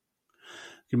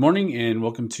Good morning and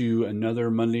welcome to another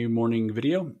Monday morning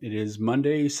video. It is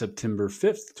Monday, September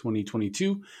 5th,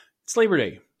 2022. It's Labor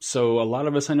Day. So a lot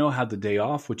of us I know have the day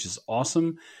off, which is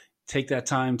awesome. Take that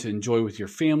time to enjoy with your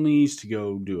families, to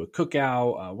go do a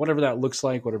cookout, whatever that looks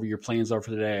like, whatever your plans are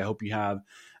for the day. I hope you have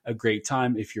a great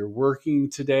time. If you're working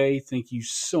today, thank you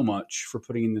so much for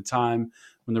putting in the time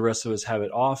when the rest of us have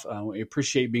it off. We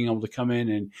appreciate being able to come in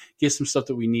and get some stuff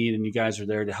that we need, and you guys are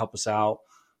there to help us out.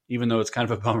 Even though it's kind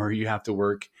of a bummer you have to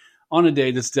work on a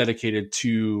day that's dedicated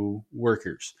to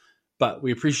workers. But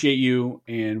we appreciate you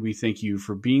and we thank you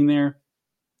for being there.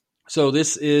 So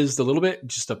this is the little bit,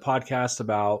 just a podcast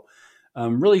about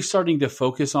really starting to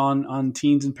focus on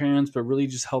teens and parents, but really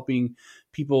just helping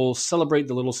people celebrate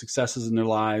the little successes in their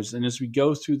lives. And as we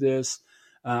go through this,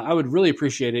 I would really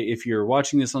appreciate it if you're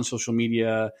watching this on social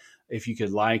media, if you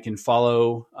could like and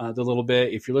follow the little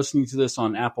bit. If you're listening to this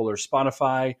on Apple or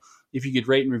Spotify, if you could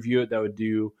rate and review it, that would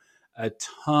do a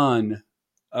ton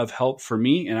of help for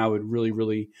me, and I would really,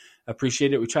 really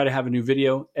appreciate it. We try to have a new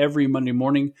video every Monday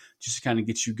morning just to kind of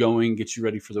get you going, get you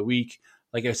ready for the week.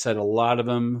 Like I said, a lot of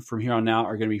them from here on out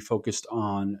are going to be focused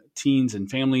on teens and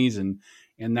families and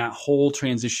that whole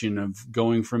transition of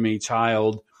going from a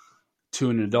child to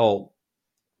an adult.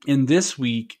 And this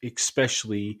week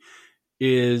especially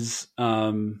is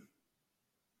an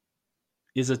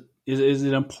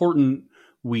important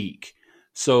week.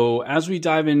 So as we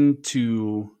dive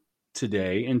into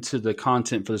today, into the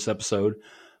content for this episode,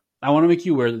 I want to make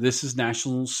you aware that this is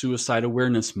National Suicide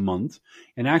Awareness Month.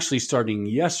 And actually starting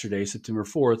yesterday, September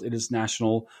 4th, it is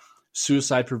National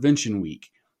Suicide Prevention Week.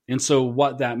 And so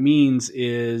what that means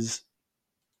is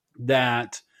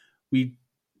that we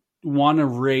want to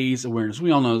raise awareness.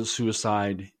 We all know that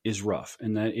suicide is rough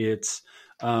and that it's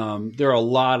there are a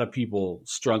lot of people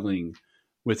struggling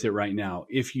with it right now.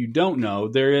 If you don't know,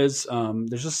 there's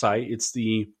a site. It's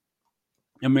the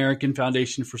American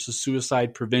Foundation for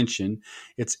Suicide Prevention.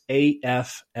 It's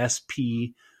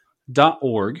afsp.org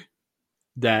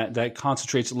that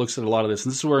concentrates, it looks at a lot of this.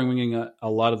 And this is where I'm getting a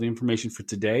lot of the information for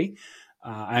today.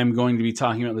 I'm going to be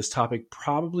talking about this topic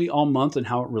probably all month and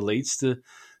how it relates to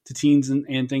teens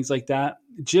and things like that.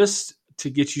 Just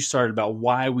to get you started about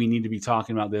why we need to be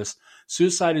talking about this.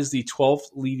 Suicide is the 12th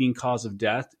leading cause of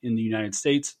death in the United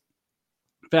States.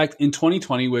 In fact, in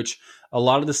 2020, which a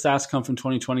lot of the stats come from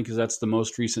 2020 because that's the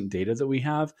most recent data that we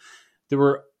have, there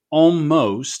were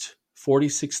almost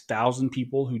 46,000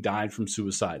 people who died from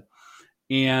suicide.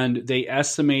 And they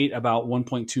estimate about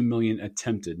 1.2 million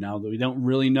attempted. Now, we don't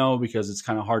really know because it's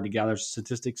kind of hard to gather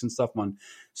statistics and stuff on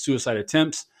suicide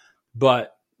attempts,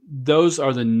 but those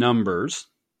are the numbers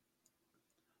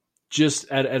just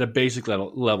at a basic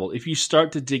level. If you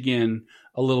start to dig in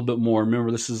a little bit more,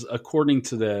 remember this is according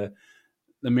to the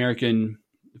American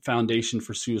Foundation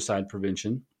for Suicide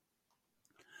Prevention.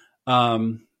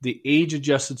 The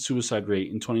age-adjusted suicide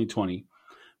rate in 2020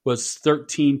 was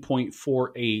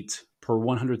 13.48 per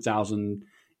 100,000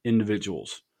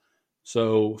 individuals.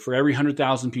 So for every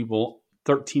 100,000 people,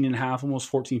 13 and a half, almost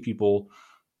 14 people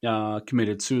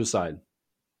committed suicide.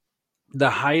 The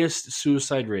highest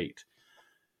suicide rate,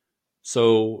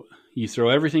 so you throw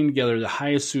everything together, the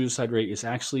highest suicide rate is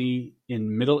actually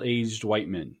in middle-aged white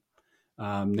men.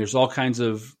 There's all kinds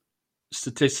of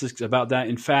statistics about that.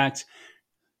 In fact,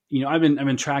 I've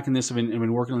been tracking this. I've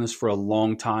been working on this for a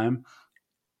long time.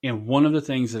 And one of the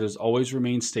things that has always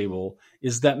remained stable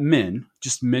is that men,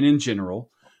 just men in general,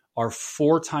 are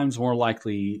 4 times more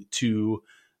likely to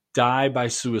die by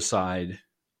suicide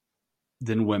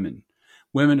than women.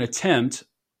 Women attempt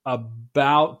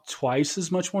about twice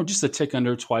as much more, just a tick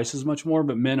under twice as much more,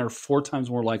 but men are 4 times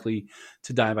more likely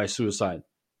to die by suicide.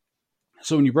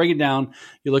 So when you break it down,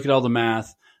 you look at all the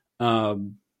math,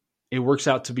 it works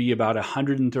out to be about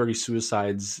 130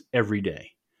 suicides every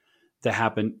day that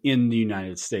happen in the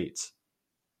United States.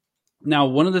 Now,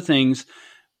 one of the things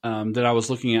that I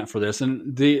was looking at for this,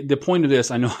 and the point of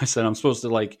this, I know I said I'm supposed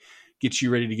to get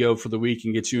you ready to go for the week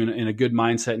and get you in a good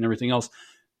mindset and everything else,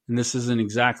 and this isn't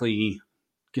exactly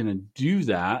going to do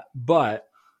that, but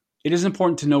it is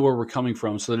important to know where we're coming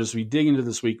from so that as we dig into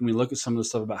this week and we look at some of the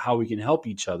stuff about how we can help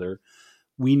each other,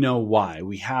 we know why.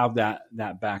 We have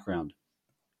that background.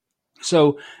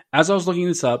 So as I was looking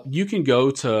this up, you can go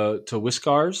to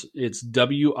WISCARS. It's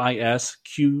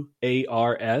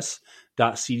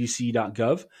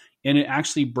WISQARS.cdc.gov, and it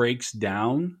actually breaks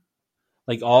down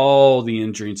all the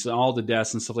injuries, all the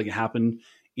deaths and stuff that happened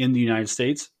in the United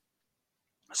States.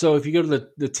 So if you go to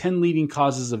the 10 leading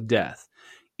causes of death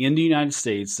in the United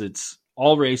States, it's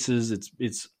all races,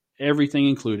 it's everything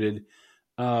included.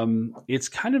 It's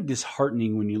kind of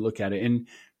disheartening when you look at it. And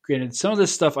Granted, some of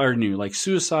this stuff I already knew, like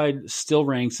suicide still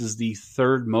ranks as the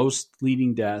third most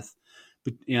leading death,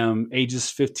 ages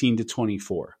 15 to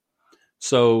 24.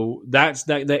 So that's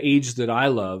that age that I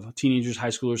love, teenagers, high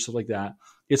schoolers, stuff like that.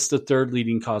 It's the third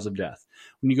leading cause of death.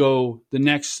 When you go the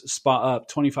next spot up,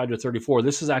 25 to 34,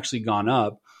 this has actually gone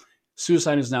up.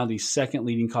 Suicide is now the second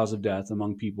leading cause of death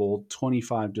among people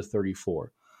 25 to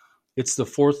 34. It's the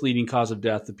fourth leading cause of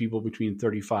death of people between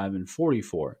 35 and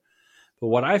 44. But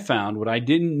what I found, what I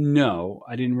didn't know,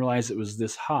 I didn't realize it was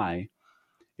this high,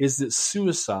 is that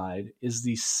suicide is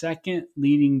the second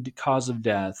leading cause of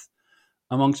death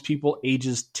amongst people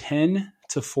ages 10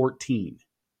 to 14.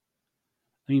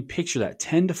 I mean, picture that,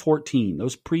 10 to 14,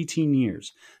 those preteen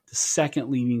years, the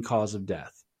second leading cause of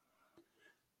death.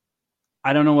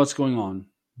 I don't know what's going on,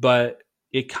 but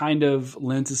it kind of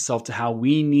lends itself to how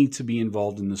we need to be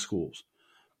involved in the schools.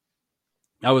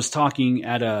 I was talking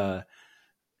on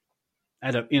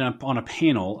a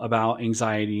panel about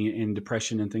anxiety and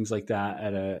depression and things like that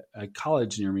at a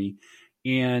college near me,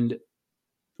 and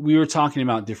we were talking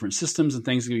about different systems and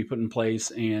things that can be put in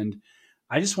place. And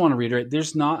I just want to reiterate,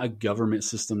 there's not a government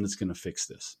system that's going to fix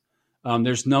this.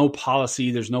 There's no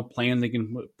policy, there's no plan they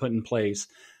can put in place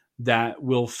that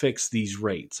will fix these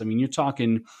rates. I mean, you're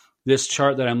talking, this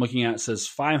chart that I'm looking at says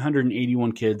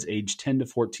 581 kids aged 10 to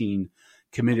 14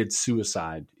 committed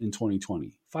suicide in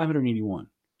 2020. 581,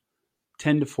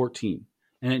 10 to 14.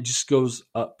 And it just goes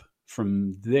up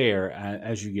from there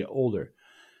as you get older.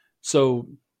 So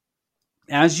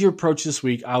as you approach this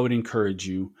week, I would encourage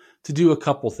you to do a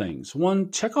couple things.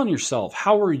 One, check on yourself.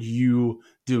 How are you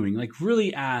doing? Like,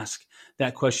 really ask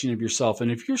that question of yourself.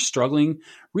 And if you're struggling,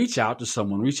 reach out to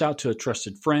someone, reach out to a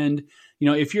trusted friend. You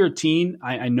know, if you're a teen,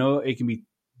 I know it can be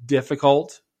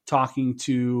difficult talking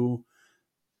to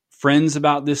friends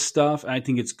about this stuff. And I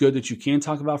think it's good that you can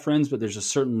talk about friends, but there's a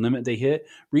certain limit they hit.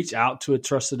 Reach out to a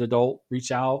trusted adult,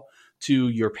 reach out to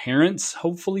your parents.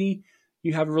 Hopefully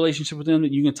you have a relationship with them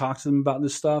that you can talk to them about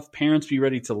this stuff. Parents, be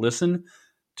ready to listen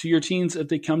to your teens if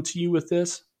they come to you with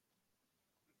this.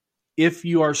 If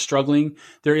you are struggling,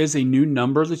 there is a new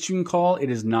number that you can call. It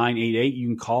is 988. You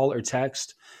can call or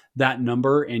text that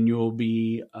number and you'll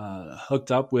be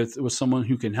hooked up with someone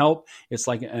who can help. It's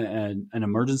like an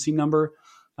emergency number.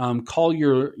 Call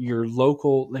your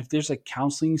local, if there's a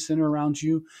counseling center around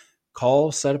you,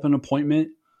 call, set up an appointment.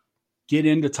 Get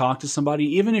in to talk to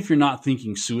somebody, even if you're not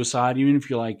thinking suicide, even if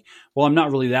you're like, well, I'm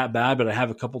not really that bad, but I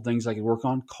have a couple things I could work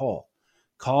on.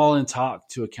 Call and talk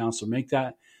to a counselor. Make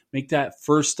that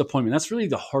first appointment. That's really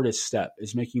the hardest step,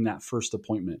 is making that first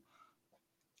appointment.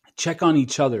 Check on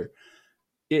each other.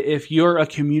 If you're a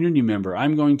community member,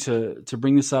 I'm going to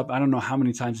bring this up, I don't know how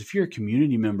many times. If you're a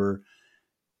community member,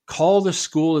 call the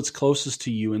school that's closest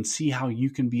to you and see how you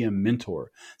can be a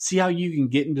mentor. See how you can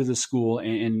get into the school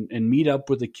and meet up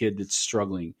with a kid that's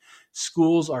struggling.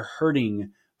 Schools are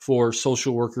hurting for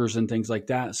social workers and things like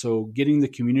that. So getting the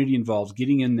community involved,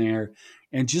 getting in there,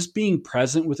 and just being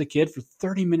present with a kid for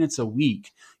 30 minutes a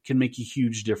week can make a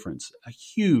huge difference. A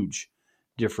huge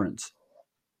difference.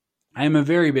 I am a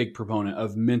very big proponent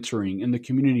of mentoring and the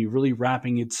community really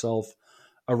wrapping itself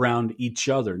around each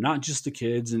other, not just the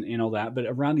kids and all that, but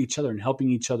around each other and helping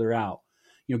each other out,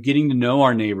 you know, getting to know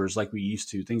our neighbors like we used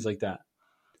to, things like that.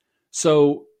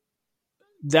 So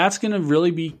that's going to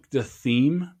really be the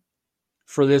theme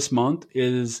for this month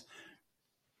is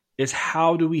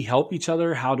how do we help each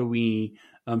other? How do we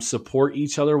support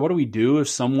each other? What do we do if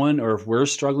someone, or if we're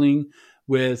struggling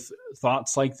with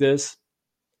thoughts like this?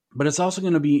 But it's also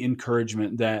going to be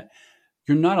encouragement that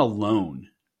you're not alone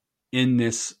in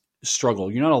this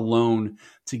struggle. You're not alone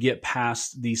to get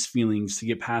past these feelings, to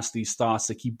get past these thoughts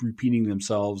that keep repeating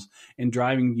themselves and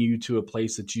driving you to a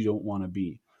place that you don't want to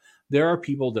be. There are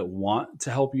people that want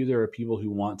to help you. There are people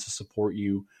who want to support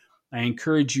you. I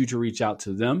encourage you to reach out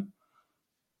to them.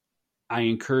 I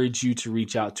encourage you to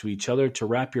reach out to each other, to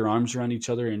wrap your arms around each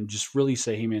other and just really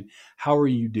say, hey man, how are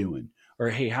you doing? Or,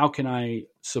 hey, how can I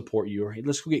support you? Or, hey,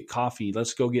 let's go get coffee.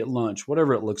 Let's go get lunch,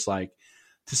 whatever it looks like,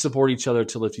 to support each other,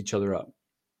 to lift each other up.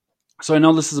 So I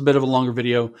know this is a bit of a longer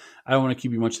video. I don't want to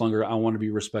keep you much longer. I want to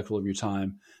be respectful of your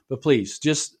time. But please,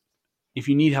 just if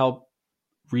you need help,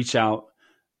 reach out,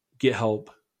 get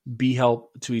help, be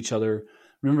help to each other.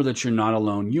 Remember that you're not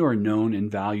alone. You are known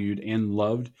and valued and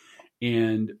loved.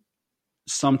 And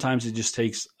sometimes it just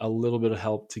takes a little bit of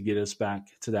help to get us back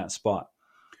to that spot.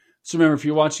 So remember, if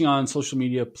you're watching on social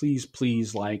media,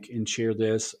 please like and share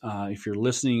this. If you're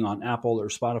listening on Apple or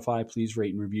Spotify, please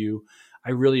rate and review.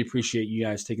 I really appreciate you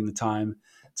guys taking the time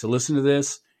to listen to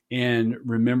this. And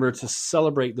remember to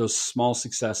celebrate those small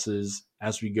successes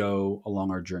as we go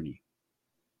along our journey.